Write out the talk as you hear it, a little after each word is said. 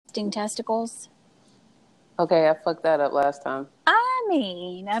testicles. Okay, I fucked that up last time. I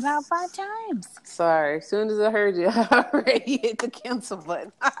mean, about 5 times. Sorry. As soon as I heard you, I already hit the cancel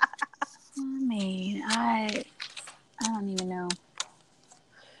button. I mean, I don't even know.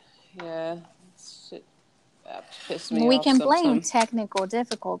 Yeah, shit, that pissed me We off can blame sometimes. technical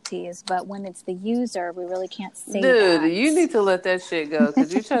difficulties, but when it's the user, we really can't say Dude, that. you need to let that shit go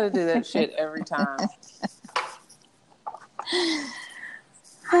because you try to do that shit every time.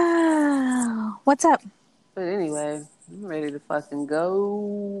 What's up? But anyway, I'm ready to fucking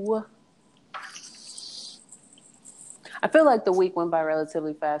go. I feel like the week went by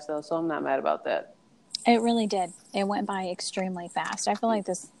relatively fast though, so I'm not mad about that. It really did. It went by extremely fast. I feel like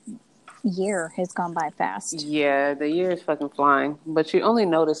this year has gone by fast. Yeah, the year is fucking flying, but you only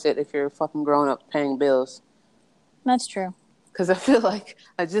notice it if you're fucking grown up paying bills. That's true. Because I feel like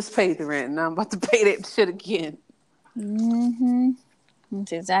I just paid the rent and now I'm about to pay that shit again. Mm-hmm.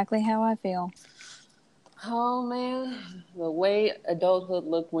 That's exactly how I feel. Oh man, the way adulthood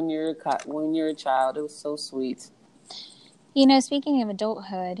looked when you're a child, it was so sweet. You know, speaking of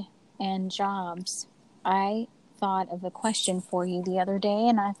adulthood and jobs, I thought of a question for you the other day,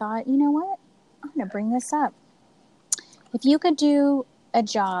 and I thought, you know what? I'm going to bring this up. If you could do a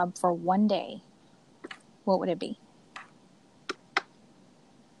job for one day, what would it be?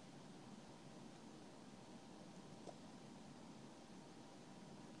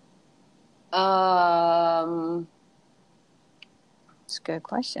 It's a good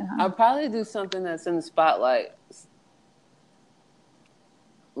question, huh? I'll probably do something that's in the spotlight,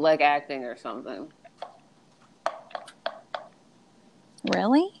 like acting or something.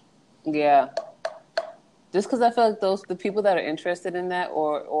 Really? Yeah. Just because I feel like the people that are interested in that,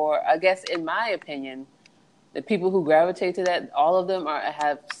 or I guess in my opinion, the people who gravitate to that, all of them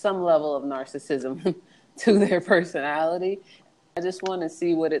have some level of narcissism to their personality. I just want to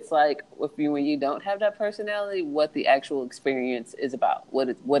see what it's like when you don't have that personality, what the actual experience is about,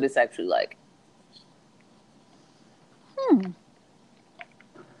 what it's actually like.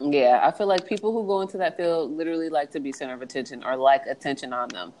 Yeah, I feel like people who go into that field literally like to be center of attention or like attention on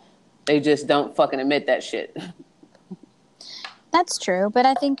them. They just don't fucking admit that shit. That's true, but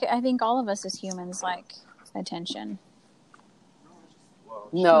I think all of us as humans like attention.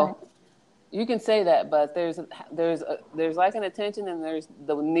 No, Right. you can say that, but there's like an attention and there's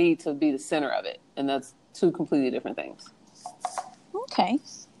the need to be the center of it, and that's two completely different things. Okay.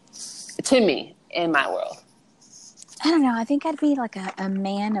 To me, in my world. I don't know. I think I'd be like a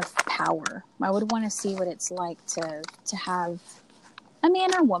man of power. I would want to see what it's like to have a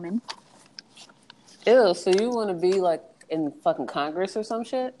man or woman. Ew, so you want to be like in fucking Congress or some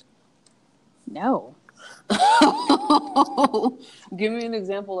shit? No. Give me an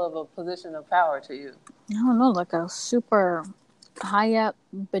example of a position of power to you. I don't know, like a super high up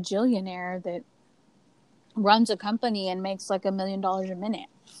bajillionaire that runs a company and makes like $1 million a minute.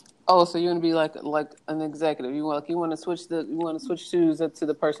 Oh, so you want to be like an executive? You want to switch shoes to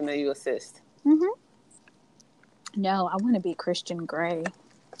the person that you assist? Mm-hmm. No, I want to be Christian Grey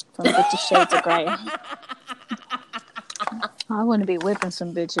from 50 Shades of Grey. I want to be whipping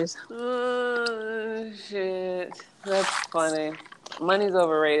some bitches. Oh, shit. That's funny. Money's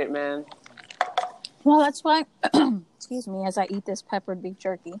overrated, man. Well, that's why, excuse me, as I eat this peppered beef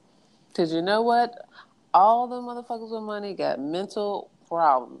jerky. Because you know what? All the motherfuckers with money got mental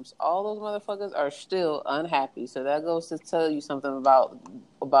problems. All those motherfuckers are still unhappy. So that goes to tell you something about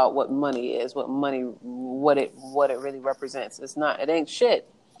what money is, what it really represents. It ain't shit.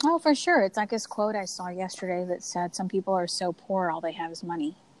 Oh, for sure. It's like this quote I saw yesterday that said some people are so poor all they have is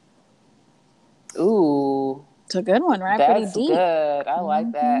money. Ooh. It's a good one, right? That's pretty deep. good. I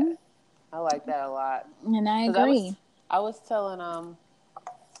like that. I like that a lot. And I agree. I was telling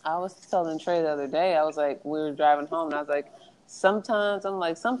Trey the other day, I was like, we were driving home and I was like, sometimes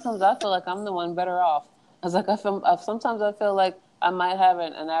I feel like I'm the one better off. I was like, sometimes I feel like I might have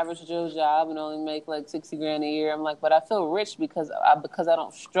an average Joe job and only make like $60,000 a year. I'm like, but I feel rich because I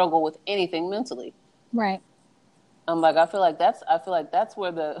don't struggle with anything mentally. Right. I'm like, I feel like that's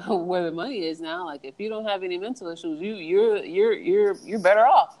where the where the money is now. Like, if you don't have any mental issues, you're better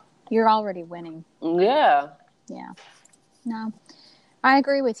off. You're already winning. Yeah. Yeah. No, I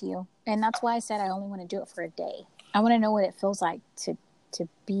agree with you, and that's why I said I only want to do it for a day. I want to know what it feels like to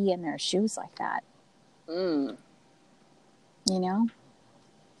be in their shoes like that. You know?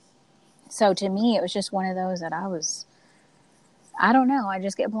 So to me, it was just one of those that I don't know. I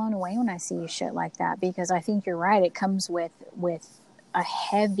just get blown away when I see shit like that because I think you're right. It comes with a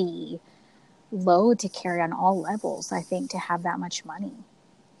heavy load to carry on all levels, I think, to have that much money.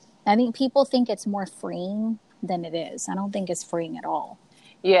 I think people think it's more freeing than it is. I don't think it's freeing at all.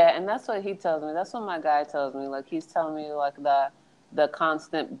 Yeah, and that's what he tells me. That's what my guy tells me. Like he's telling me like the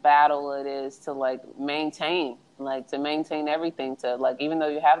constant battle it is to like to maintain everything. To like even though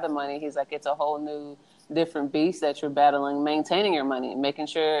you have the money, he's like it's a whole new different beast that you're battling, maintaining your money, making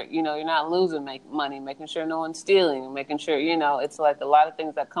sure you're not losing money, making sure no one's stealing, making sure it's like a lot of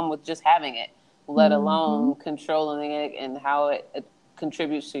things that come with just having it, let Mm-hmm. alone controlling it and how it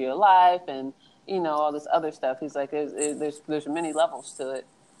contributes to your life and all this other stuff. He's like, there's many levels to it.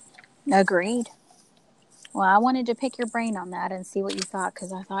 Agreed. Well, I wanted to pick your brain on that and see what you thought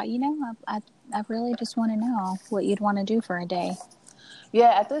because I thought, I really just want to know what you'd want to do for a day.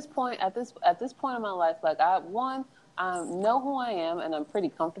 Yeah, at this point in my life, like I know who I am, and I'm pretty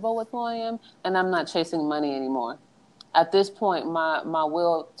comfortable with who I am, and I'm not chasing money anymore. At this point, my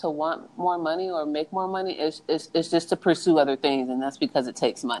will to want more money or make more money is just to pursue other things, and that's because it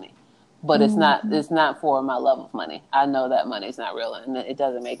takes money. But Mm-hmm. it's not for my love of money. I know that money's not real, and it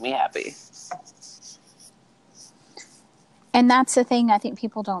doesn't make me happy. And that's the thing I think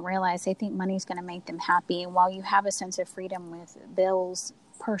people don't realize. They think money's going to make them happy. And while you have a sense of freedom with bills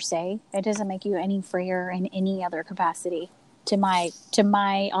per se, it doesn't make you any freer in any other capacity to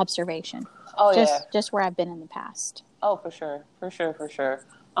my observation. Oh yeah. Just where I've been in the past. Oh, for sure, for sure, for sure.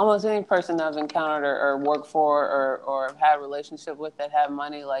 Almost any person I've encountered or worked for or had a relationship with that have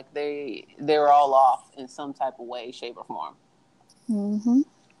money, like they were all off in some type of way, shape, or form, Mm-hmm.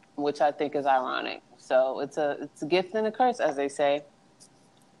 which I think is ironic. So it's a gift and a curse, as they say.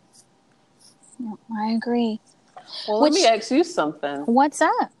 Yeah, I agree. Well, let me Which, ask you something. what's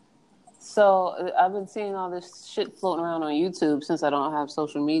up? So I've been seeing all this shit floating around on YouTube since I don't have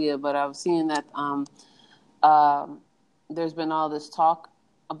social media, but I've seen that um, there's been all this talk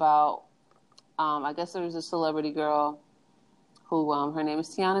about. I guess there was a celebrity girl who her name is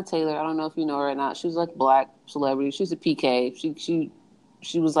Tiana Taylor. I don't know if you know her or not. She's like a black celebrity. She's a PK.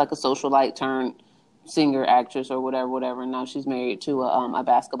 She was like a socialite turned singer, actress, or whatever. And now she's married to a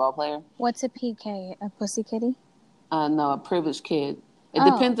basketball player. What's a PK? A pussy kitty? No, a privileged kid. It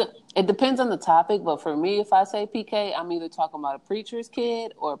Oh, depends. It depends on the topic, but for me, if I say PK, I'm either talking about a preacher's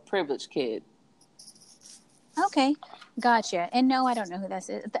kid or a privileged kid. okay. Gotcha. And no, I don't know who that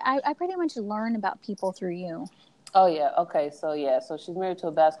is. I pretty much learn about people through you. Oh yeah, okay. So she's married to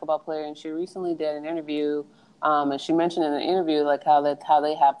a basketball player, and she recently did an interview, and she mentioned in the interview like how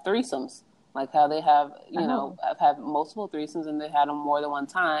they have threesomes, like how they have Oh. have had multiple threesomes, and they had them more than one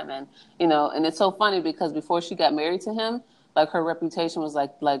time, and and it's so funny because before she got married to him, like her reputation was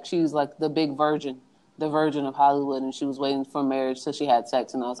like she was like the big virgin, the virgin of Hollywood, and she was waiting for marriage till she had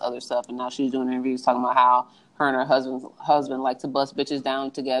sex and all this other stuff, and now she's doing interviews talking about how her and her husband like to bust bitches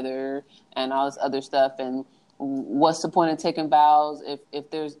down together and all this other stuff and what's the point of taking vows if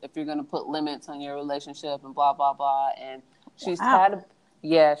you're going to put limits on your relationship and blah blah blah and she's Wow.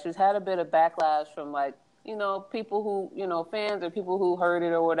 had she's had a bit of backlash from like people who fans or people who heard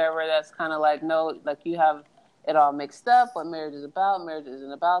it or whatever that's kind of like no like you have it all mixed up what marriage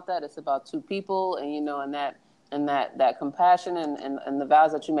isn't about that it's about two people and and that compassion and the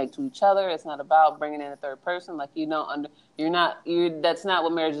vows that you make to each other it's not about bringing in a third person like you're that's not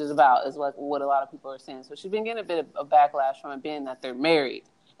what marriage is about is like what a lot of people are saying so she's been getting a bit of a backlash from it being that they're married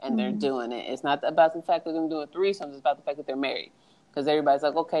and they're Mm. doing it it's not about the fact that they're doing threesomes it's about the fact that they're married because everybody's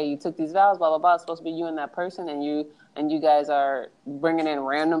like okay you took these vows blah blah blah it's supposed to be you and that person and you guys are bringing in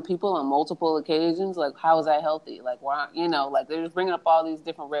random people on multiple occasions like how is that healthy like why like they're just bringing up all these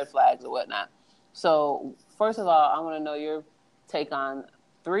different red flags or whatnot so first of all, I want to know your take on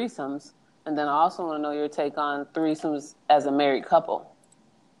threesomes, and then I also want to know your take on threesomes as a married couple.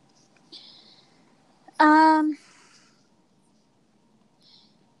 Um,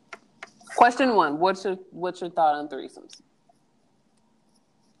 Question one: what's your thought on threesomes?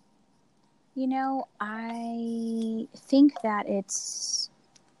 I think that it's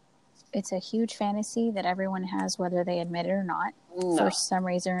a huge fantasy that everyone has, whether they admit it or not, for No. some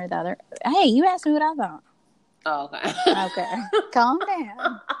reason or the other. Hey, you asked me what I thought. Oh, okay. Okay, calm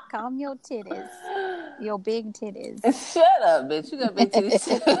down. Calm your titties, your big titties. Shut up, bitch! You got big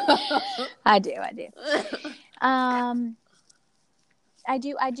titties. I do. Um, I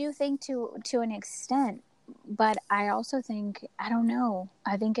do think to an extent, but I also think I don't know.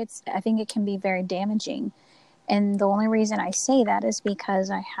 I think it can be very damaging, and the only reason I say that is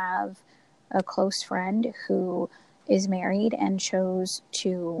because I have a close friend who is married and chose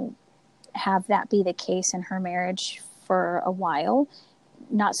to have that be the case in her marriage for a while.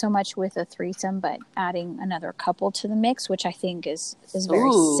 Not so much with a threesome, but adding another couple to the mix, which I think is very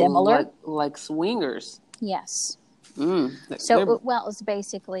Ooh, similar. like swingers. Yes. So, well, it's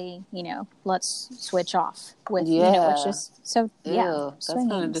basically, let's switch off with, it's Yeah. just, so, yeah, Ew, that's kind of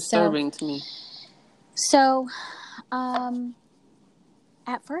swinging. disturbing to me. So,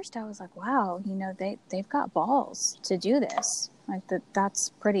 at first I was like, wow, they've got balls to do this. Like, that's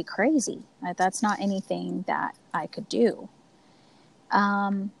pretty crazy. Like, that's not anything that I could do.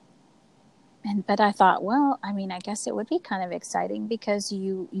 But I thought, well, I mean, I guess it would be kind of exciting because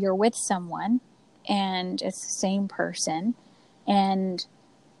you're with someone and it's the same person, and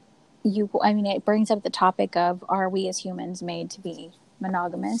it brings up the topic of, are we as humans made to be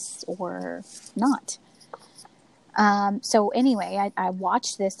monogamous or not? So anyway, I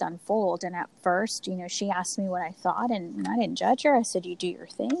watched this unfold, and at first, she asked me what I thought, and I didn't judge her. I said, you do your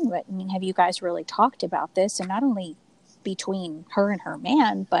thing, but I mean, have you guys really talked about this? And not only between her and her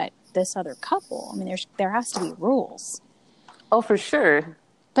man, but this other couple. I mean, there has to be rules. Oh, for sure.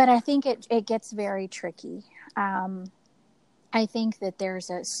 But I think it gets very tricky. I think that there's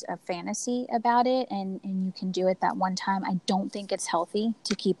a fantasy about it, and you can do it that one time. I don't think it's healthy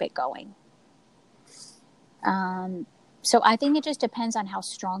to keep it going. So I think it just depends on how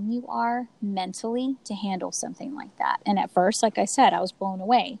strong you are mentally to handle something like that. And at first, like I said, I was blown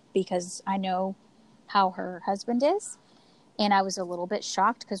away because I know how her husband is. And I was a little bit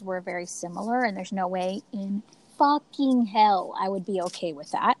shocked because we're very similar, and there's no way in fucking hell I would be okay with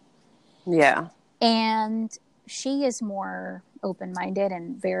that. Yeah. And she is more open-minded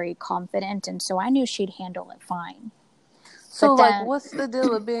and very confident, and so I knew she'd handle it fine. So, like, what's the deal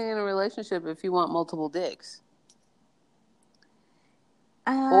with being in a relationship if you want multiple dicks?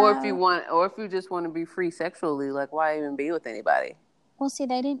 Or if you just want to be free sexually, like, why even be with anybody? Well, see,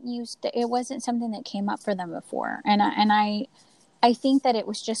 they didn't it wasn't something that came up for them before. And I think that it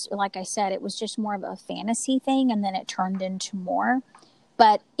was just, like I said, it was just more of a fantasy thing, and then it turned into more.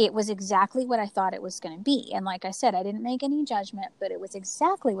 But it was exactly what I thought it was going to be. And like I said, I didn't make any judgment, but it was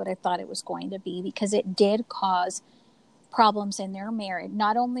exactly what I thought it was going to be, because it did cause problems in their marriage.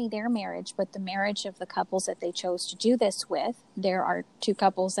 Not only their marriage, but the marriage of the couples that they chose to do this with. There are 2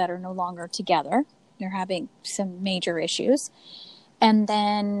 couples that are no longer together. They're having some major issues. And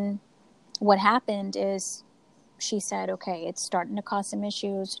then what happened is she said, okay, it's starting to cause some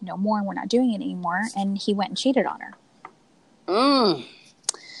issues. No more. We're not doing it anymore. And he went and cheated on her.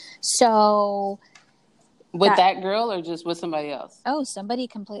 So. With that girl or just with somebody else? Oh, somebody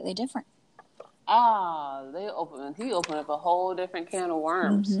completely different. He opened up a whole different can of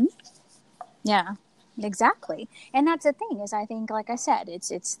worms. Mm-hmm. Yeah, exactly. And that's the thing is, I think, like I said,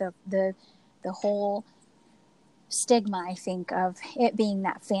 it's the whole stigma, I think, of it being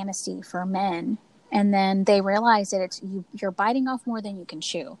that fantasy for men, and then they realize that you're biting off more than you can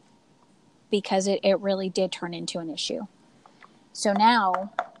chew, because it really did turn into an issue. So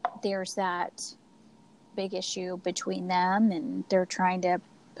now there's that big issue between them, and they're trying to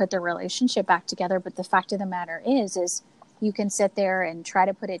put their relationship back together. But the fact of the matter is you can sit there and try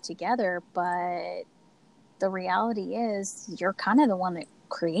to put it together, but the reality is you're kind of the one that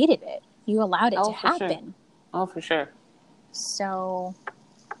created it. You allowed it to happen. Sure. Oh, for sure. So.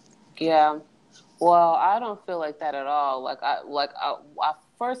 Yeah. Well, I don't feel like that at all.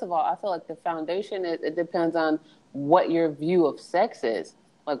 First of all, I feel like the foundation, it depends on what your view of sex is.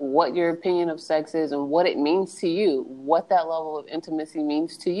 Like, what your opinion of sex is and what it means to you, what that level of intimacy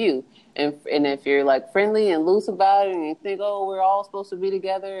means to you. And if you're, like, friendly and loose about it and you think, oh, we're all supposed to be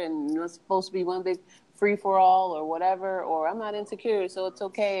together and it's supposed to be one big free-for-all or whatever, or I'm not insecure, so it's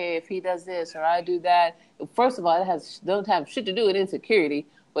okay if he does this or I do that. First of all, it don't have shit to do with insecurity.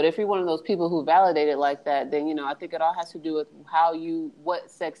 But if you're one of those people who validate it like that, then, I think it all has to do with what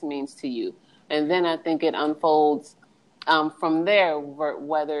sex means to you. And then I think it unfolds from there,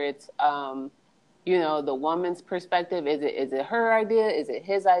 whether it's, the woman's perspective. Is it her idea? Is it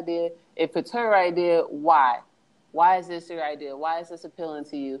his idea? If it's her idea, why? Why is this your idea? Why is this appealing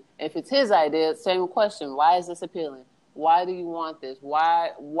to you? If it's his idea, same question. Why is this appealing? Why do you want this?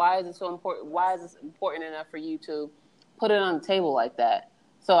 Why is it so important? Why is this important enough for you to put it on the table like that?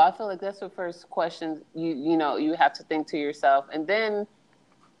 So I feel like that's the first question you have to think to yourself. And then,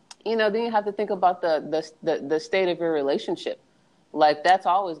 then you have to think about the state of your relationship. Like, that's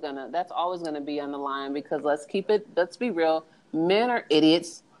always gonna be on the line, because let's be real. Men are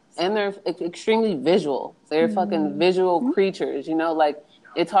idiots, and they're extremely visual. They're fucking visual creatures, like,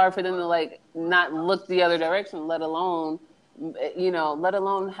 it's hard for them to, like, not look the other direction, let alone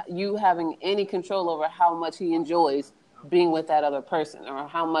you having any control over how much he enjoys being with that other person, or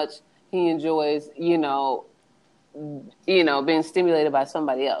how much he enjoys, being stimulated by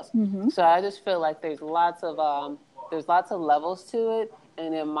somebody else. Mm-hmm. So I just feel like there's lots of levels to it.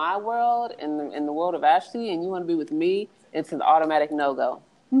 And in my world, in the world of Ashley, and you want to be with me, it's an automatic no-go.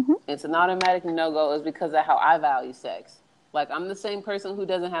 Mm-hmm. It's an automatic no-go is because of how I value sex. Like, I'm the same person who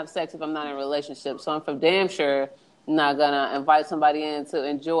doesn't have sex if I'm not in a relationship. So I'm for damn sure not going to invite somebody in to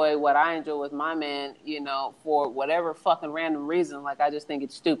enjoy what I enjoy with my man, for whatever fucking random reason. Like, I just think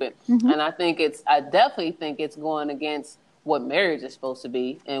it's stupid. Mm-hmm. And I definitely think it's going against what marriage is supposed to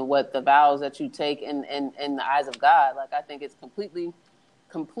be and what the vows that you take in the eyes of God. Like, I think it's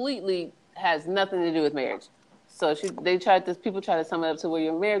completely has nothing to do with marriage. So people try to sum it up to where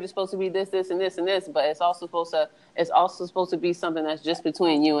your marriage is supposed to be this, and this, and this, but it's also supposed to be something that's just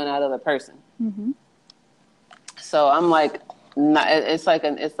between you and that other person. Mm-hmm. So I'm like, it's like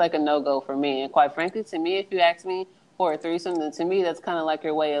a no-go for me. And quite frankly, to me, if you ask me for a threesome, then to me, that's kind of like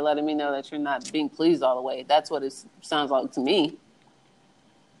your way of letting me know that you're not being pleased all the way. That's what it sounds like to me.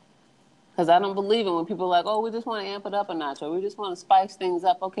 Because I don't believe it when people are like, oh, we just want to amp it up a notch, or we just want to spice things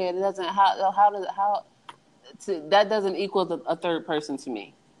up. Okay, it doesn't. That doesn't equal a third person to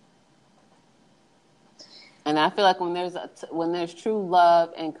me. And I feel like when there's true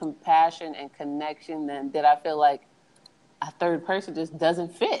love and compassion and connection, then I feel like a third person just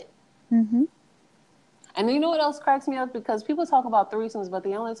doesn't fit. Mm-hmm. And you know what else cracks me up? Because people talk about threesomes, but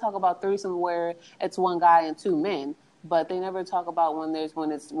they only talk about threesome where it's one guy and two men. But they never talk about when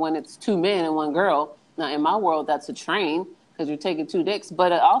it's two men and one girl. Now, in my world, that's a train because you're taking two dicks.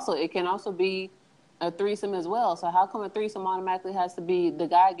 But it can also be a threesome as well. So how come a threesome automatically has to be the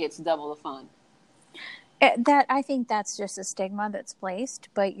guy gets double the fun? That I think that's just a stigma that's placed,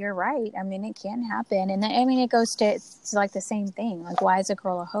 but you're right. I mean, it can happen, and it goes to it's like the same thing. Like, why is a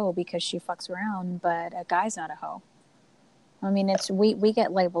girl a hoe because she fucks around, but a guy's not a hoe? I mean, we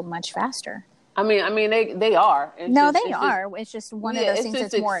get labeled much faster. I mean, they are. It's just one of those things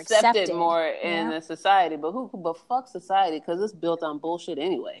that's more accepted more in the society. But fuck society because it's built on bullshit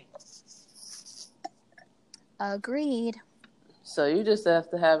anyway. Agreed. So you just have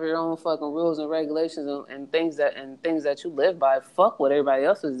to have your own fucking rules and regulations and things that you live by. Fuck what everybody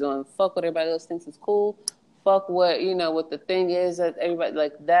else is doing. Fuck what everybody else thinks is cool. Fuck what what the thing is that everybody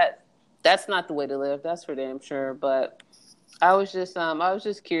like that. That's not the way to live. That's for damn sure. But I was just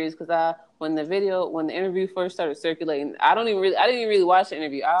curious because when the interview first started circulating, I didn't even really watch the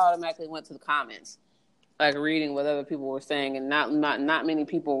interview. I automatically went to the comments, like reading what other people were saying, and not many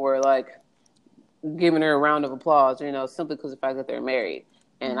people were like giving her a round of applause, simply because of the fact that they're married.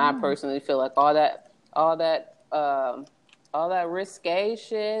 And I personally feel like all that risque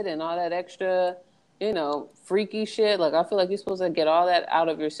shit and all that extra, freaky shit. Like, I feel like you're supposed to get all that out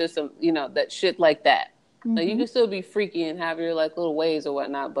of your system, that shit like that. Mm-hmm. Like, you can still be freaky and have your like little ways or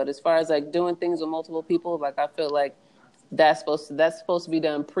whatnot, but as far as like doing things with multiple people, like I feel like that's supposed to be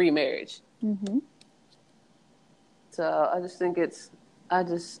done pre-marriage. Mm-hmm. So I just think I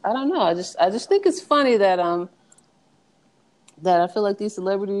don't know. I just think it's funny that I feel like these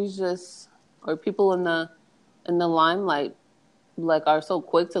celebrities or people in the limelight like are so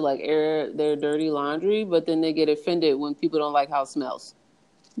quick to like air their dirty laundry, but then they get offended when people don't like how it smells.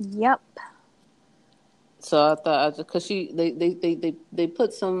 Yep. So I thought because they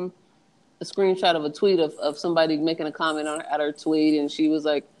put a screenshot of a tweet of somebody making a comment at her tweet, and she was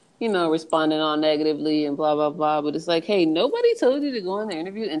like, responding all negatively and blah, blah, blah. But it's like, hey, nobody told you to go in the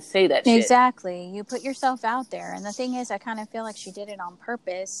interview and say that shit. Exactly. You put yourself out there. And the thing is, I kind of feel like she did it on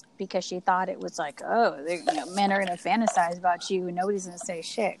purpose because she thought it was like, oh, men are going to fantasize about you and nobody's going to say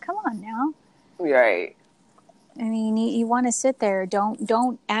shit. Come on now. Right. I mean, you want to sit there.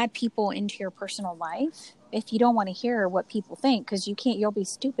 Don't add people into your personal life if you don't want to hear what people think, because you'll be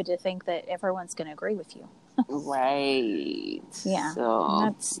stupid to think that everyone's going to agree with you. Right. Yeah.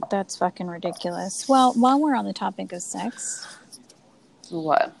 So. That's fucking ridiculous. Well, while we're on the topic of sex.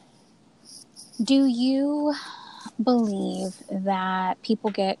 What? Do you believe that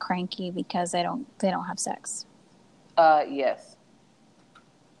people get cranky because they don't have sex? Yes.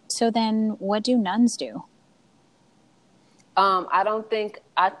 So then what do nuns do? I don't think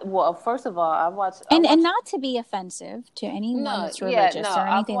first of all, I've watched and not to be offensive to anyone that's religious or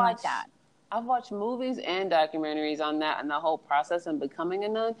anything like that. I've watched movies and documentaries on that and the whole process of becoming a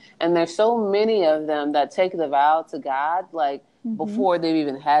nun. And there's so many of them that take the vow to God, like before they've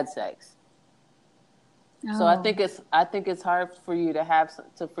even had sex. Oh. So I think it's hard for you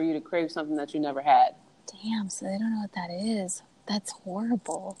to crave something that you never had. Damn. So they don't know what that is. That's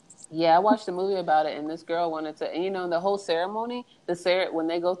horrible. Yeah, I watched a movie about it, and this girl wanted to, and the whole ceremony, when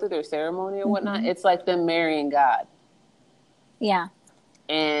they go through their ceremony or whatnot, it's like them marrying God. Yeah.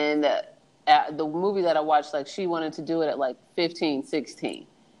 And the movie that I watched, like, she wanted to do it at like 15, 16.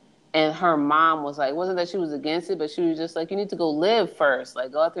 And her mom was like, wasn't that she was against it, but she was just like, you need to go live first.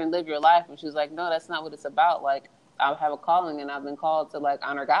 Like, go out there and live your life. And she was like, no, that's not what it's about. Like, I have a calling and I've been called to, like,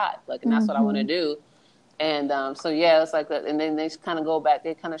 honor God. Like, and that's what I want to do. And so, yeah, it's like that. And then they kind of go back.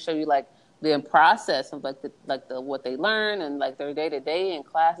 They kind of show you, like, the process of, like, the what they learn and, like, their day-to-day and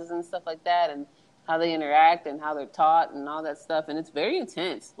classes and stuff like that and how they interact and how they're taught and all that stuff. And it's very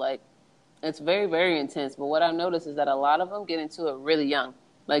intense. Like, it's very, very intense. But what I've noticed is that a lot of them get into it really young.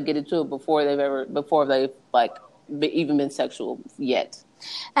 Like, get into it before they've like even been sexual yet.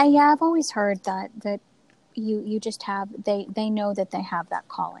 Yeah, I've always heard that you just have, they know that they have that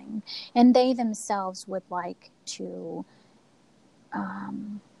calling, and they themselves would like to,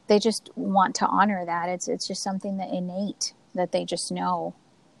 they just want to honor that. It's just something that innate that they just know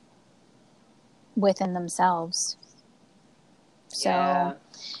within themselves. So yeah.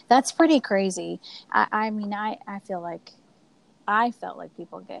 That's pretty crazy. I mean, I feel like I felt like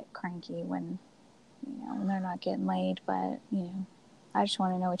people get cranky when, when they're not getting laid, but I just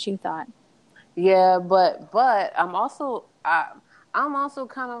want to know what you thought. Yeah, but I'm also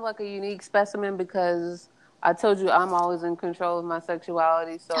kind of like a unique specimen because I told you I'm always in control of my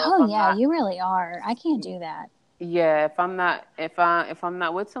sexuality. So oh yeah, you really are. I can't do that. Yeah, if I'm not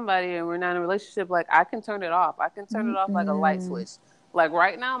with somebody and we're not in a relationship, like I can turn it off. I can turn it off like a light switch. Like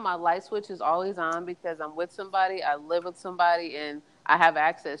right now, my light switch is always on because I'm with somebody, I live with somebody, and I have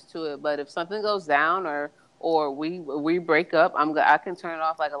access to it. But if something goes down or we break up, I can turn it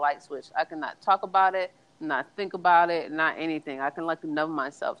off like a light switch. I cannot talk about it, not think about it, not anything. I can like numb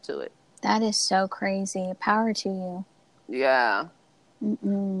myself to it. That is so crazy. Power to you. Yeah.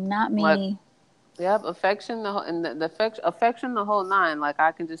 Not me. Like, yep, affection affection the whole nine. Like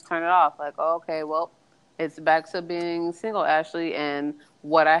I can just turn it off. Like, oh, okay, well, it's back to being single, Ashley, and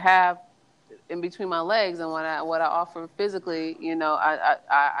what I have in between my legs and what I offer physically,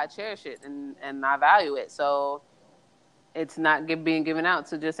 I cherish it and I value it. So it's not being given out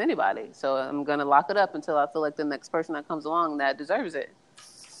to just anybody. So I'm gonna lock it up until I feel like the next person that comes along that deserves it.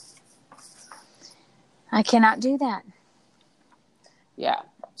 I cannot do that. Yeah.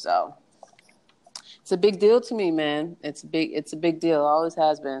 So it's a big deal to me, man. It's a big deal. It always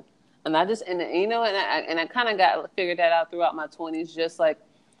has been. And I just, and I kind of figured that out throughout my 20s, just like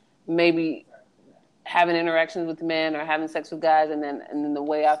maybe having interactions with men or having sex with guys. And then the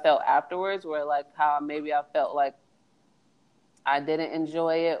way I felt afterwards, where like how maybe I felt like I didn't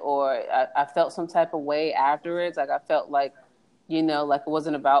enjoy it or I felt some type of way afterwards. Like I felt like, like it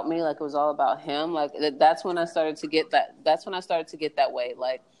wasn't about me, like it was all about him. Like that's when I started to get that way.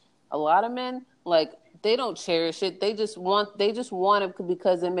 Like a lot of men, like they don't cherish it. They just want it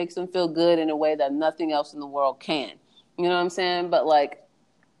because it makes them feel good in a way that nothing else in the world can. You know what I'm saying? But like,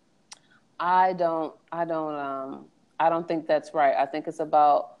 I don't think that's right. I think it's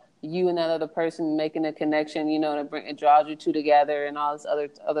about you and that other person making a connection, and it draws you two together and all this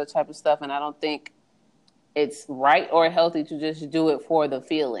other type of stuff. And I don't think it's right or healthy to just do it for the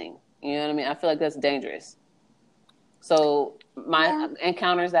feeling. You know what I mean? I feel like that's dangerous. So my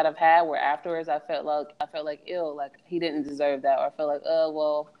encounters that I've had where afterwards I felt like ill, like he didn't deserve that, or I felt like, oh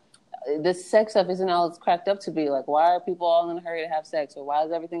well, this sex stuff isn't all it's cracked up to be. Like, why are people all in a hurry to have sex, or why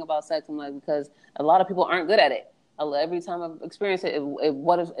is everything about sex? I'm like, because a lot of people aren't good at it. Every time I've experienced it, it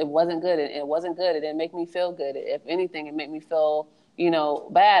wasn't good. It wasn't good. It didn't make me feel good. If anything, it made me feel,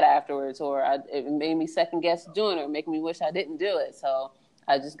 bad afterwards, or it made me second guess doing it, or make me wish I didn't do it. So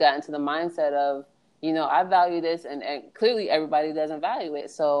I just got into the mindset of, I value this, and clearly everybody doesn't value it.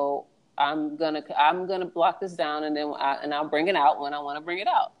 So I'm gonna block this down, and then I'll bring it out when I want to bring it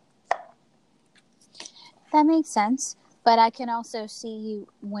out. That makes sense, but I can also see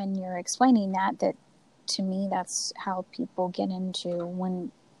when you're explaining that to me that's how people get into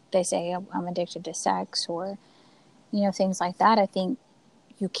when they say I'm addicted to sex or things like that. I think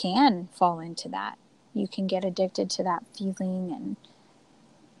you can fall into that. You can get addicted to that feeling, and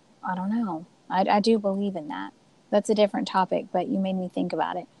I don't know. I do believe in that. That's a different topic, but you made me think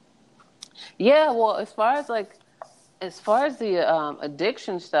about it. Yeah, well, as far as the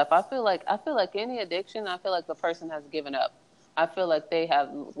addiction stuff, I feel like any addiction, I feel like the person has given up. I feel like they have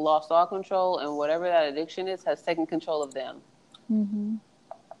lost all control, and whatever that addiction is has taken control of them. Mm-hmm.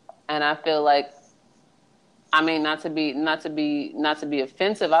 And I feel like, I mean, not to be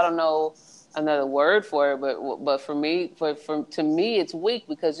offensive, I don't know another word for it, but for me, to me, it's weak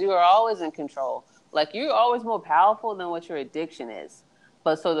because you are always in control. Like you're always more powerful than what your addiction is.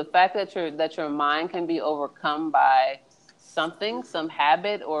 But so the fact that your mind can be overcome by something, some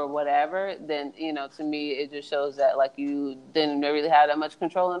habit or whatever, then, to me, it just shows that like you didn't really have that much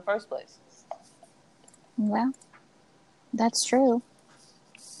control in the first place. Well, that's true.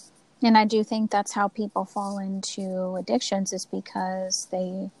 And I do think that's how people fall into addictions, is because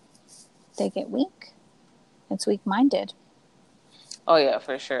they get weak. It's weak-minded. Oh yeah,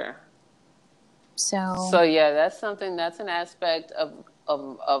 for sure. So So, yeah, that's an aspect of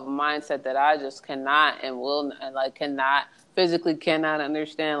mindset that I just cannot and will and like cannot physically cannot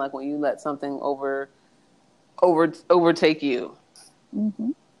understand. Like when you let something overtake you.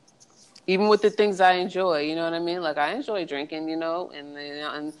 mm-hmm. Even with the things I enjoy, you know what I mean? Like I enjoy drinking,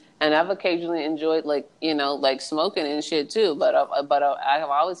 and I've occasionally enjoyed like smoking and shit too. But I have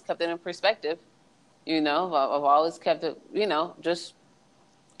always kept it in perspective. I've always kept it, just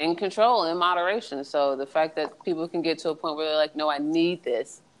in control, in moderation. So the fact that people can get to a point where they're like, no, I need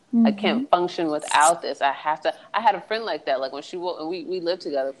this. I Mm-hmm. can't function without this. I have to. I had a friend like that. Like when and we lived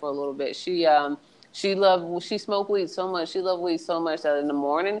together for a little bit. She smoked weed so much. She loved weed so much that in the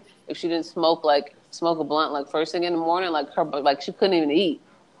morning, if she didn't smoke a blunt like first thing in the morning, like she couldn't even eat.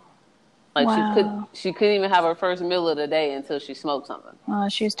 Like Wow. she couldn't even have her first meal of the day until she smoked something. Well,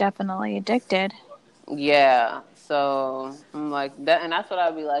 she was definitely addicted. Yeah. So I'm like that, and that's what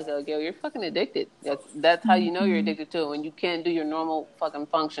I'd be like, yo, you're fucking addicted. That's how you know you're Mm-hmm. addicted to it, when you can't do your normal fucking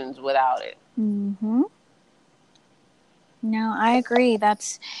functions without it. Mm-hmm. No, I agree.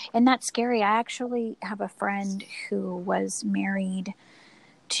 That's scary. I actually have a friend who was married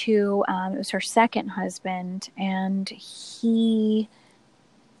to it was her second husband, and he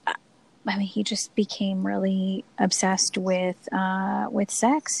just became really obsessed with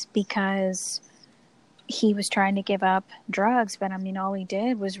sex, because he was trying to give up drugs, but I mean, all he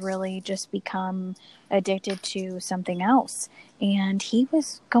did was really just become addicted to something else. And he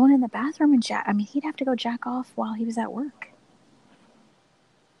was going in the bathroom and he'd have to go jack off while he was at work,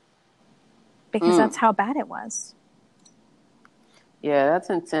 because Mm. that's how bad it was. Yeah, that's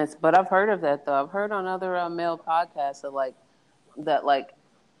intense. But I've heard of that though. I've heard on other male podcasts of like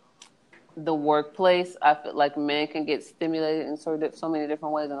the workplace. I feel like men can get stimulated in so many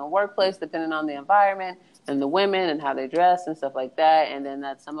different ways in the workplace, depending on the environment and the women and how they dress and stuff like that. And then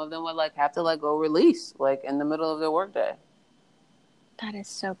that some of them would like have to like go release like in the middle of their workday. That is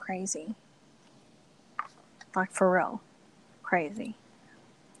so crazy. Like, for real. Crazy.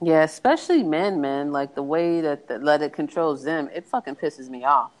 Yeah, especially men, man. Like the way that it controls them, it fucking pisses me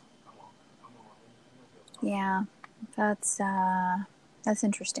off. Yeah. That's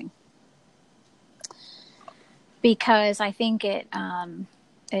interesting. Because I think it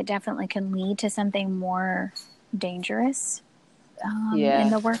definitely can lead to something more dangerous in Yeah,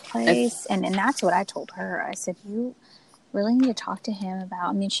 the it's workplace. And that's what I told her. I said, you really need to talk to him about.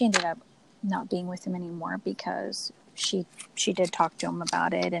 I mean, she ended up not being with him anymore, because she did talk to him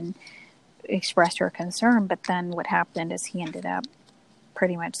about it and expressed her concern. But then what happened is he ended up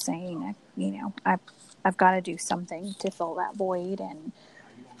pretty much saying, I've got to do something to fill that void. And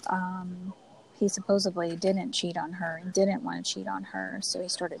he supposedly didn't cheat on her and didn't want to cheat on her, so he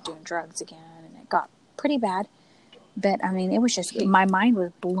started doing drugs again, and it got pretty bad. But I mean, it was just, my mind was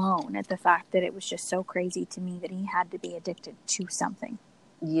blown at the fact that it was just so crazy to me that he had to be addicted to something.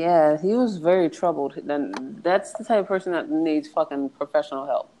 yeah. He was very troubled. Then that's the type of person that needs fucking professional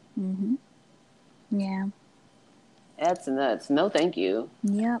help. Mm-hmm. Yeah. That's nuts. No, thank you.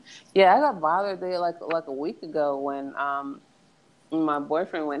 Yep. Yeah, I got bothered there like a week ago when my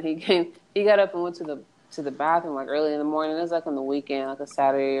boyfriend, when he got up and went to the bathroom like early in the morning. It was like on the weekend, like a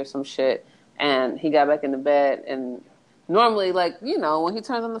Saturday or some shit. And he got back in the bed, and normally, like, when he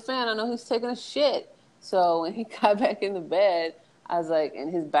turns on the fan, I know he's taking a shit. So when he got back in the bed, I was like,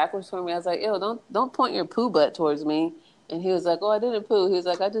 and his back was toward me. I was like, yo, don't point your poo butt towards me. And he was like, oh, I didn't poo. He was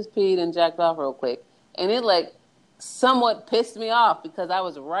like, I just peed and jacked off real quick. And it like somewhat pissed me off because I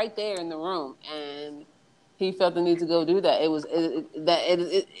was right there in the room, and he felt the need to go do that.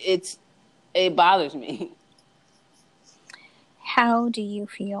 It bothers me. How do you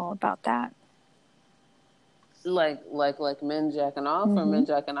feel about that? Like men jacking off, or Mm-hmm. men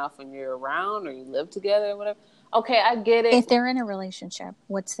jacking off when you're around or you live together or whatever. Okay, I get If it. they're in a relationship,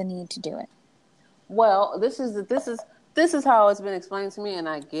 what's the need to do it? Well, this is how it's been explained to me, and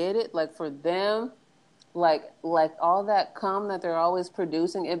I get it. Like for them, like all that cum that they're always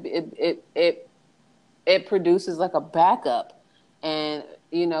producing, it produces like a backup. And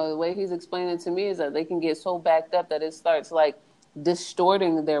the way he's explaining it to me is that they can get so backed up that it starts like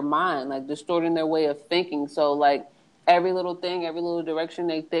distorting their mind, like distorting their way of thinking. So like every little thing, every little direction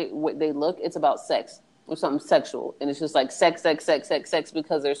they look, it's about sex or something sexual, and it's just like sex, sex, sex, sex, sex,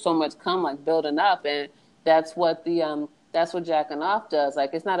 because there's so much cum like building up. And that's what jacking off does.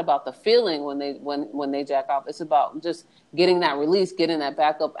 Like it's not about the feeling when they jack off. It's about just getting that release, getting that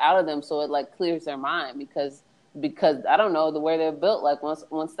backup out of them, so it like clears their mind, because because I don't know the way they're built. Like once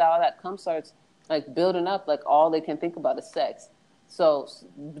all that cum starts like building up, like all they can think about is sex. So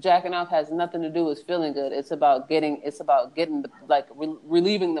jacking off has nothing to do with feeling good. It's about getting the, like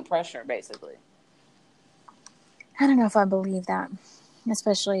relieving the pressure, basically. I don't know if I believe that,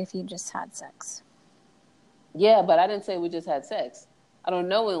 especially if you just had sex. Yeah, but I didn't say we just had sex. I don't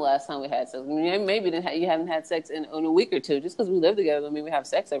know when the last time we had sex. I mean, maybe you haven't had sex in a week or two. Just because we live together doesn't mean we have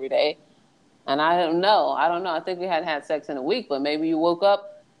sex every day. And I don't know. I think we hadn't had sex in a week, but maybe you woke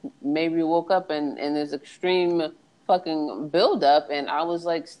up and there's extreme fucking buildup, and I was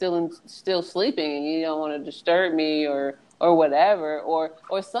like still sleeping, and you don't want to disturb me or whatever, or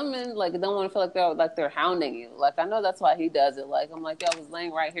someone like don't want to feel like they're hounding you. Like I know that's why he does it. Like I'm like, yeah, I was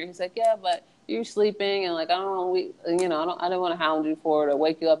laying right here. He's like, yeah, but you're sleeping, and like I don't know, I didn't want to hound you for it or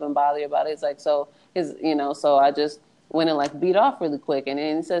wake you up and bother you about it. It's like so I just went and like beat off really quick, and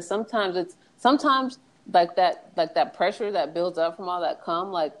then he says sometimes like that pressure that builds up from all that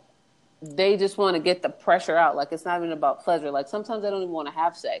cum, like they just want to get the pressure out. Like it's not even about pleasure. Like sometimes they don't even want to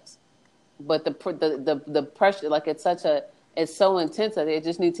have sex, but the pressure, like it's so intense that they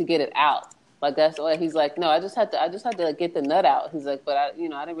just need to get it out. Like that's why he's like, no, I just had to like get the nut out. He's like, but I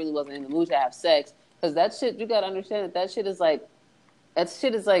didn't really wasn't in the mood to have sex because that shit. You gotta understand that shit is like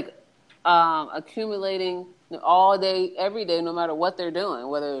accumulating all day, every day, no matter what they're doing,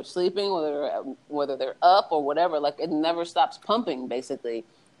 whether they're sleeping, whether they're up or whatever. Like it never stops pumping, basically.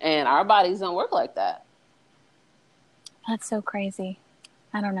 And our bodies don't work like that. That's so crazy.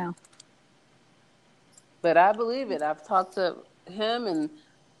 I don't know. But I believe it. I've talked to him and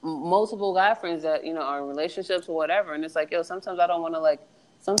multiple guy friends that, are in relationships or whatever. And it's like, yo, sometimes I don't want to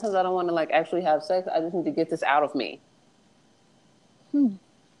actually have sex. I just need to get this out of me.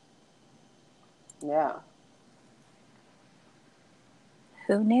 Yeah.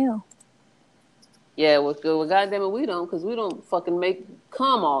 Who knew? Yeah, well, goddamn it, we don't, because we don't fucking make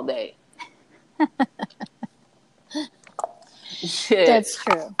cum all day. Shit. That's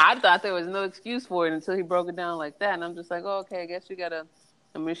true. I thought there was no excuse for it until he broke it down like that, and I'm just like, oh, okay, I guess you got a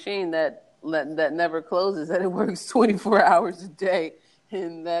machine that never closes, that it works 24 hours a day,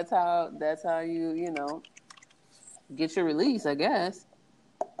 and that's how you get your release, I guess.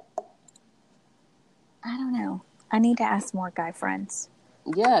 I don't know. I need to ask more guy friends.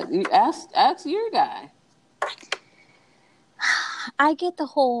 Yeah, you ask your guy. I get the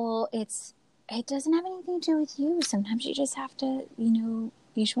whole it doesn't have anything to do with you. Sometimes you just have to, you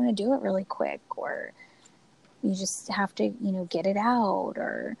just want to do it really quick, or you just have to, get it out,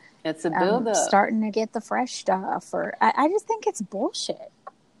 or it's a build-up. Starting to get the fresh stuff, or I just think it's bullshit.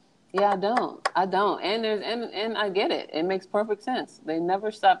 Yeah, I don't. And and I get it. It makes perfect sense. They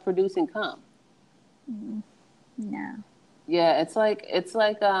never stop producing cum. No. Yeah, it's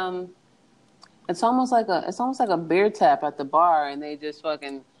almost like a beer tap at the bar, and they just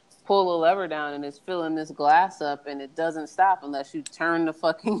fucking pull the lever down and it's filling this glass up, and it doesn't stop unless you turn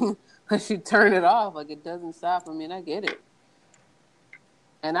unless you turn it off. Like it doesn't stop. I mean, I get it.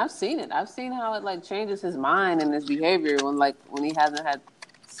 And I've seen it. I've seen how it like changes his mind and his behavior when he hasn't had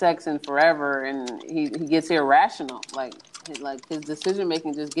sex in forever, and he gets irrational. Like his decision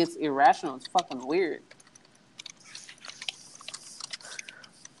making just gets irrational. It's fucking weird.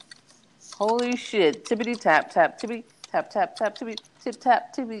 Holy shit! Tippity tap tap tippity tap tap tap tippity tip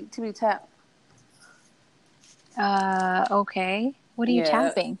tap tippity tippity tap. Okay. What are you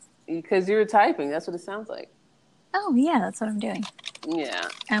tapping? Because you were typing. That's what it sounds like. Oh yeah, that's what I'm doing. Yeah.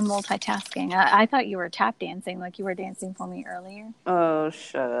 I'm multitasking. I thought you were tap dancing, like you were dancing for me earlier. Oh,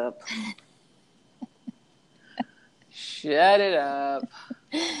 shut up. Shut it up.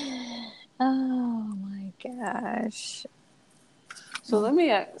 Oh my gosh. So let me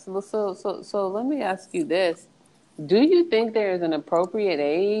ask you this. Do you think there is an appropriate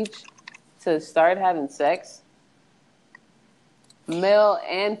age to start having sex? Male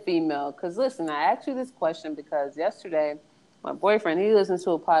and female. Because listen, I asked you this question because yesterday my boyfriend, he listens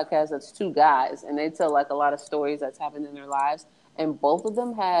to a podcast that's two guys, and they tell like a lot of stories that's happened in their lives, and both of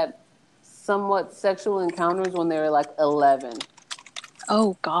them had somewhat sexual encounters when they were like 11.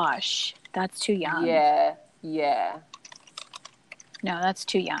 Oh gosh, that's too young. Yeah. No, that's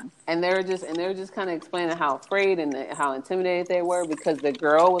too young. And they were just kind of explaining how afraid and how intimidated they were because the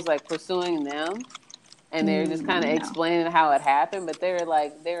girl was like pursuing them, and they were just kind of explaining how it happened. But they were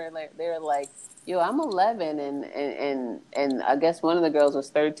like, yo, I'm 11, and I guess one of the girls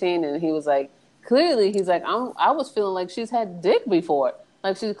was 13, and he was like, clearly, he's like, I was feeling like she's had dick before.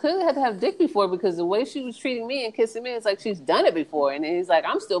 Like she clearly had to have dick before because the way she was treating me and kissing me, it's like she's done it before. And he's like,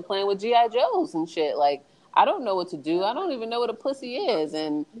 I'm still playing with G.I. Joes and shit. Like I don't know what to do. I don't even know what a pussy is,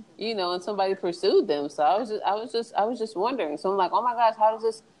 and and somebody pursued them. So I was just wondering. So I'm like, oh my gosh, how does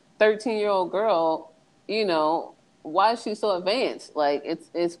this 13-year-old girl, why is she so advanced? Like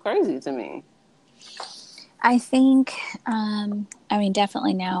it's crazy to me. I think,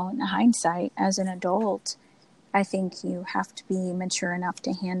 definitely now in hindsight, as an adult, I think you have to be mature enough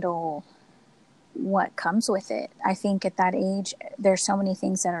to handle what comes with it. I think at that age, there's so many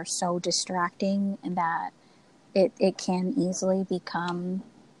things that are so distracting and that it can easily become,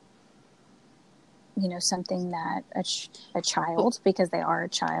 something that a child, because they are a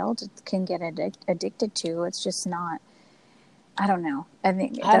child, can get addicted to. It's just not, I don't know. I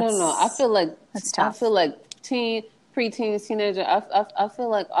don't know. I feel like that's tough. I feel like preteens, teenager. I feel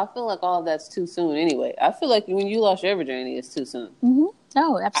like all of that's too soon. Anyway, I feel like when you lost your virginity, it's too soon. Mm-hmm.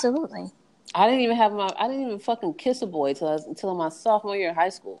 Oh, absolutely. I didn't even fucking kiss a boy until my sophomore year of high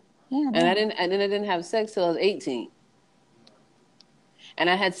school. Yeah, and I didn't have sex till I was 18. And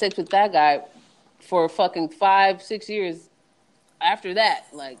I had sex with that guy for fucking 5-6 years after that.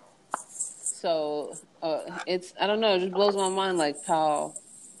 Like, so it's, I don't know, it just blows my mind, like how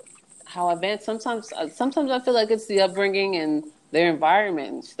advanced. Sometimes I feel like it's the upbringing and their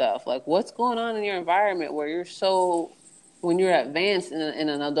environment and stuff. Like, what's going on in your environment where when you're advanced in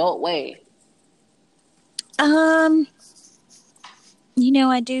an adult way?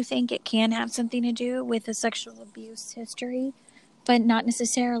 I do think it can have something to do with a sexual abuse history, but not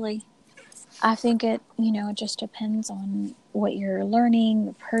necessarily. I think it just depends on what you're learning,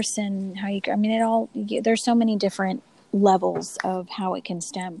 the person, how you, there's so many different levels of how it can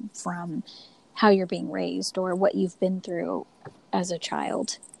stem from how you're being raised or what you've been through as a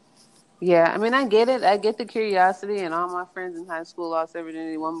child. Yeah, I mean, I get it. I get the curiosity, and all my friends in high school lost their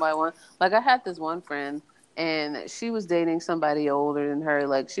virginity one by one. Like, I had this one friend, and she was dating somebody older than her.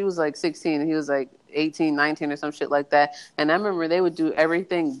 Like, she was like 16, and he was like 18, 19 or some shit like that. And I remember they would do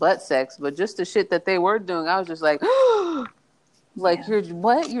everything but sex, but just the shit that they were doing, I was just like, like,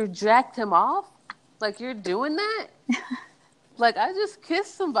 yeah. You jacked him off? Like, you're doing that? Like, I just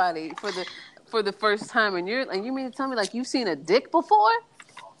kissed somebody for the first time, and you mean to tell me, like, you've seen a dick before?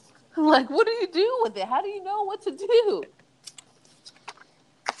 Like, what do you do with it? How do you know what to do?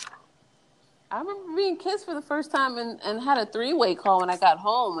 I remember being kissed for the first time and had a 3-way call when I got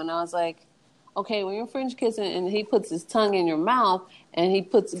home. And I was like, okay, when you're French kissing and he puts his tongue in your mouth and he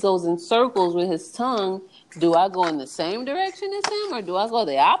goes in circles with his tongue, do I go in the same direction as him or do I go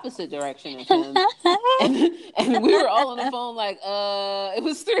the opposite direction as him? and we were all on the phone like, it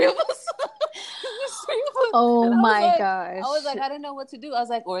was 3 of us. Oh my gosh. I was like, I didn't know what to do. I was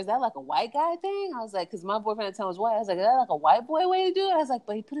like, or is that like a white guy thing? I was like, because my boyfriend at the time was white. I was like, is that like a white boy way to do it? I was like,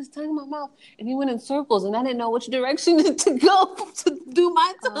 but he put his tongue in my mouth and he went in circles and I didn't know which direction to go to do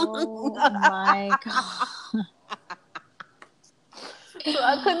my tongue. Oh my God. So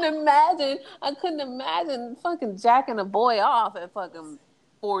I couldn't imagine fucking jacking a boy off at fucking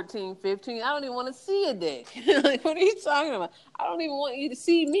 14, 15. I don't even want to see a dick. Like, what are you talking about? I don't even want you to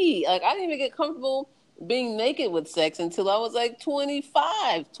see me. Like, I didn't even get comfortable being naked with sex until I was like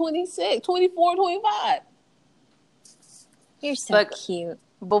 25, 26, 24, 25. You're so cute.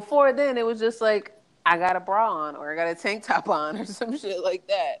 Before then, it was just like, I got a bra on or I got a tank top on or some shit like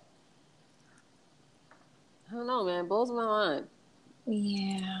that. I don't know, man. It blows my mind.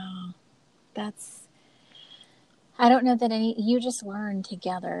 Yeah. I don't know that you just learn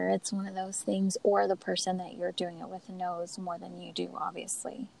together. It's one of those things, or the person that you're doing it with knows more than you do,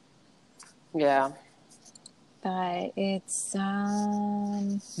 obviously. Yeah. But it's, Do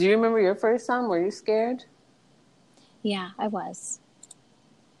you remember your first time? Were you scared? Yeah, I was.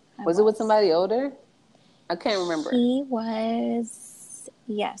 Was it with somebody older? I can't remember. He was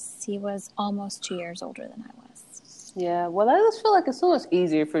almost 2 years older than I was. Yeah, well, I just feel like it's so much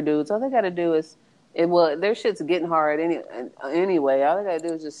easier for dudes. All they got to do is, their shit's getting hard anyway. All they got to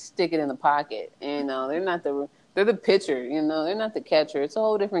do is just stick it in the pocket. They're the pitcher, they're not the catcher. It's a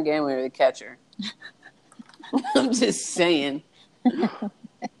whole different game when you're the catcher. I'm just saying. I'm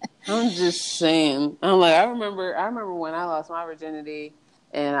like, I remember when I lost my virginity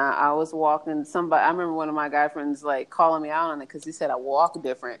and I was walking I remember one of my guy friends like calling me out on it because he said I walk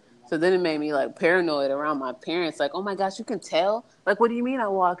different. So then it made me like paranoid around my parents. Like, oh my gosh, you can tell? Like, what do you mean I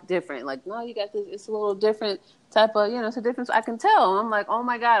walk different? Like, no, you got this, it's a little different type of, it's a difference. I can tell. And I'm like, oh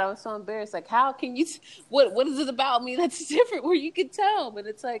my God, I was so embarrassed. Like, how can you, what is it about me that's different where you can tell? But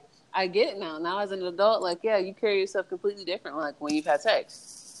it's like, I get it now. Now as an adult, like, yeah, you carry yourself completely different, like when you've had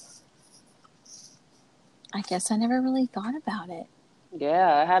sex. I guess I never really thought about it.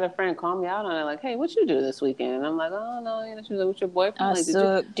 Yeah, I had a friend call me out on it, like, "Hey, what you do this weekend?" And I'm like, "Oh no," she was like, "With your boyfriend?" I Like,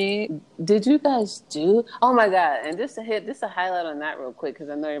 suck, dick. did you guys do? Oh my god! And just to highlight on that real quick because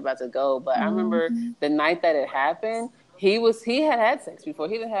I know you're about to go, but I remember Mm-hmm. the night that it happened. He had sex before.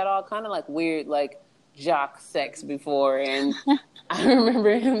 He had all kind of like weird like jock sex before, and I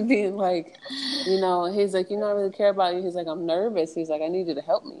remember him being like, he's like, I really care about you. He's like, I'm nervous. He's like, I need you to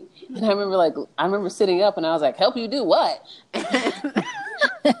help me. And I remember sitting up and I was like, help you do what?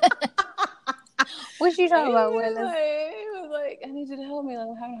 What you And talking about, Willis? he was like, I need you to help me. Like,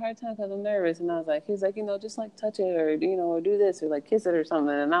 I'm having a hard time because I'm nervous. And I was like, he's like, just like touch it or, or do this or like kiss it or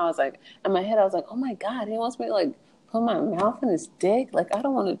something. And I was like, in my head, I was like, oh my God, he wants me to like put my mouth in his dick. Like, I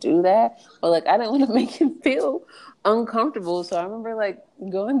don't want to do that. But like, I didn't want to make him feel uncomfortable. So I remember like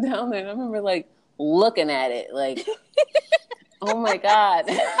going down there and I remember like looking at it like, oh my God.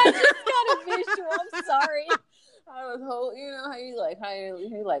 I just got a visual. I'm sorry. I was how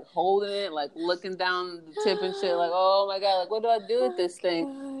you like holding it, like looking down the tip and shit, like, oh my God, like what do I do with this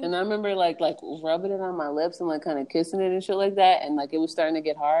thing? And I remember like rubbing it on my lips and like kind of kissing it and shit like that, and like it was starting to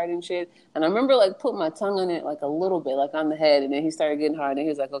get hard and shit. And I remember like putting my tongue on it like a little bit, like on the head, and then he started getting hard, and he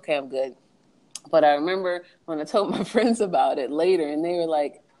was like, okay, I'm good. But I remember when I told my friends about it later, and they were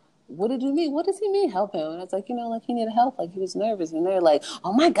like, what did you mean? What does he mean help him? And I was like, like he needed help, like he was nervous. And they're like,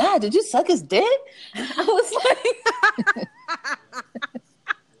 oh my God, did you suck his dick? I was like,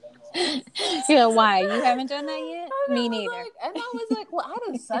 Yeah, why? You haven't done that yet? Me neither. And I was like, well, I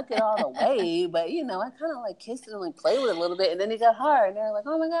didn't suck it all the way, but I kind of like kissed it and like played with it a little bit, and then it got hard. And they're like,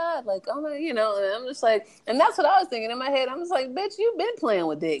 oh my God, like, oh my, and I'm just like, and that's what I was thinking in my head. I'm just like, bitch, you've been playing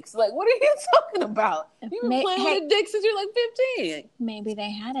with dicks. Like, what are you talking about? You've been playing with dicks since you're like 15. Maybe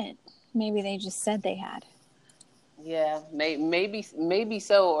they hadn't. Maybe they just said they had. Yeah, maybe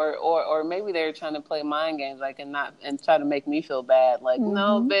so, or maybe they're trying to play mind games, like, and try to make me feel bad. Like,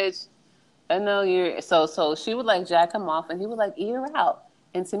 no, bitch. I know you're so she would like jack him off and he would like eat her out.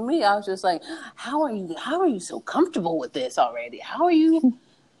 And to me, I was just like, how are you so comfortable with this already? How are you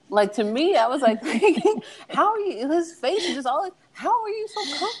like, to me, I was like, how are you, his face is just all like, how are you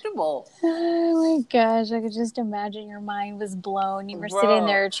so comfortable? Oh my gosh, I could just imagine your mind was blown. You were sitting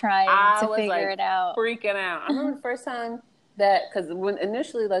there trying to figure it out. Freaking out. I remember the first time that, because when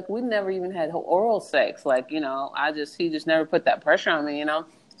initially, like, we never even had oral sex. Like, he just never put that pressure on me,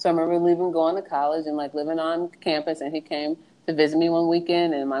 So I remember going to college and like living on campus, and he came to visit me one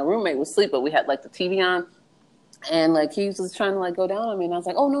weekend, and my roommate was asleep, but we had like the TV on, and like he was trying to like go down on me, and I was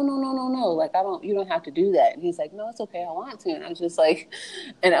like, oh no, like you don't have to do that. And he's like, no, it's okay, I want to. And I was just like,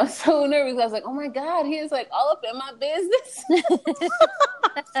 and I was so nervous. I was like, oh my God, he is like all up in my business.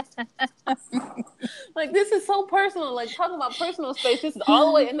 Like, this is so personal. Like, talking about personal space, this is all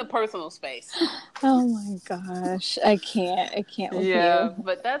the way in the personal space. Oh my gosh, I can't with you. Yeah,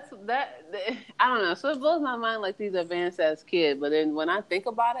 but that. I don't know. So it blows my mind, like, these advanced as kids. But then when I think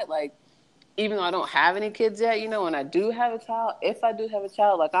about it, like, even though I don't have any kids yet, when I do have a child, if I do have a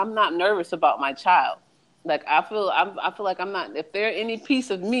child, like, I'm not nervous about my child. Like, I feel like I'm not. If they're any piece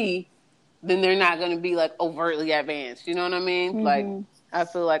of me, then they're not going to be like overtly advanced. You know what I mean? Mm-hmm. Like, I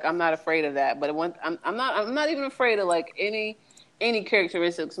feel like I'm not afraid of that. But I'm not even afraid of like any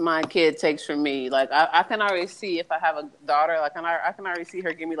characteristics my kid takes from me. Like, I can already see, if I have a daughter, like, I can already see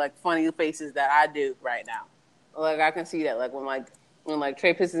her give me like funny faces that I do right now. Like, I can see that, like, when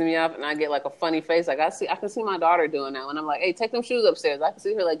Trey pisses me off and I get like a funny face, like, I can see my daughter doing that when I'm like, hey, take them shoes upstairs. I can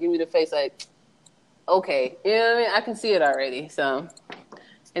see her like give me the face like, okay, you know what I mean? I can see it already. So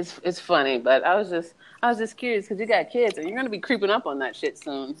it's funny, but I was just curious because you got kids and you're gonna be creeping up on that shit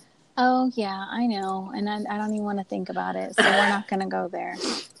soon. Oh yeah, I know, and I don't even want to think about it. So we're not gonna go there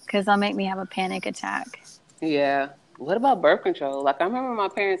because that'll make me have a panic attack. Yeah. What about birth control? Like, I remember my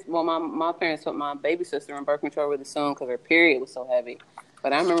parents put my baby sister on birth control really soon because her period was so heavy.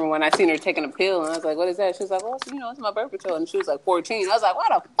 But I remember when I seen her taking a pill, and I was like, what is that? She was like, well, it's my birth control. And she was like 14. I was like, why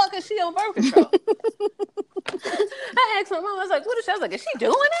the fuck is she on birth control? I asked my mom, I was like, what is she? I was like, is she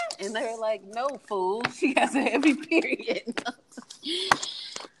doing it? And they were like, no, fool. She has a heavy period.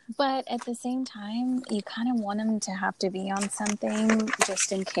 But at the same time, you kind of want them to have to be on something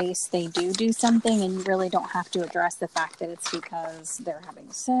just in case they do something, and you really don't have to address the fact that it's because they're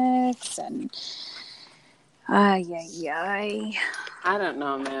having sex and I don't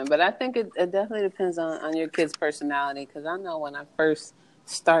know, man, but I think it definitely depends on your kid's personality, because I know when I first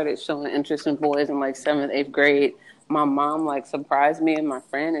started showing interest in boys in like 7th, 8th grade, my mom like surprised me and my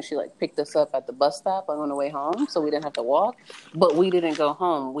friend, and she like picked us up at the bus stop on the way home, so we didn't have to walk. But we didn't go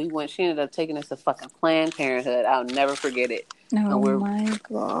home. She ended up taking us to fucking Planned Parenthood. I'll never forget it. Oh And my and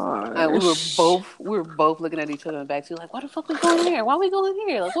gosh. we were both looking at each other in the back. She was like, "Why the fuck we going here? Why we going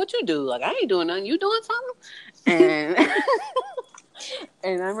here? Like, what you do? Like, I ain't doing nothing. You doing something?" And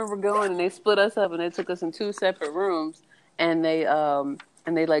and I remember going and they split us up and they took us in two separate rooms and they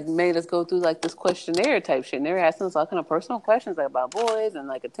like made us go through like this questionnaire type shit. And they were asking us all kind of personal questions like about boys and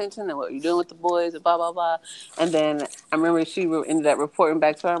like attention and what you're doing with the boys and blah blah blah. And then I remember she ended up reporting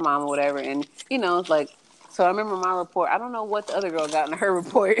back to her mom or whatever. And you know, it's like so. I remember my report. I don't know what the other girl got in her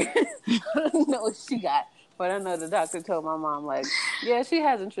report. I don't know what she got. But I know the doctor told my mom, like, yeah, she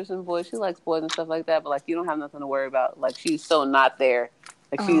has interest in boys. She likes boys and stuff like that. But, like, you don't have nothing to worry about. Like, she's so not there.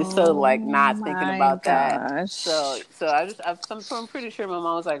 Like, she is so, Oh like, not thinking my about that. So gosh. I'm pretty sure my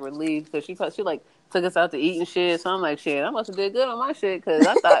mom was, like, relieved. Because she, like, took us out to eat and shit. So I'm like, shit, I must have did good on my shit. Because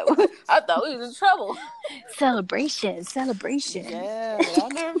I thought, I thought we was in trouble. Celebration, celebration. Yeah, but I'll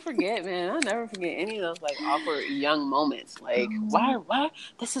never forget, man. I'll never forget any of those like awkward young moments. Like, Oh. why?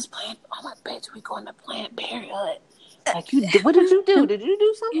 This is Planned. Oh my bitch, we going to Planned Parenthood. Like, what did you do? Did you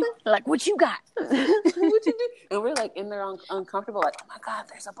do something? Like, what you got? What you do? And we're like in there uncomfortable. Like, oh my god,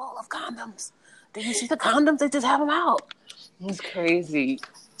 there's a bowl of condoms. Did you see the condoms? They just have them out. It's crazy.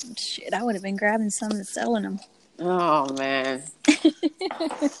 Shit, I would have been grabbing some and selling them. Oh man,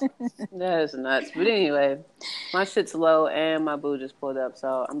 that is nuts. But anyway, my shit's low and my boo just pulled up,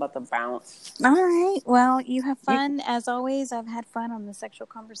 so I'm about to bounce. All right. Well, you have fun. As always, I've had fun on the sexual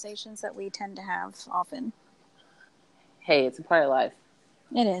conversations that we tend to have often. Hey, it's a part of life.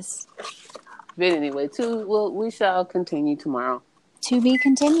 It is. But anyway, we shall continue tomorrow. To be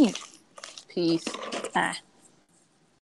continued. Peace. Ah.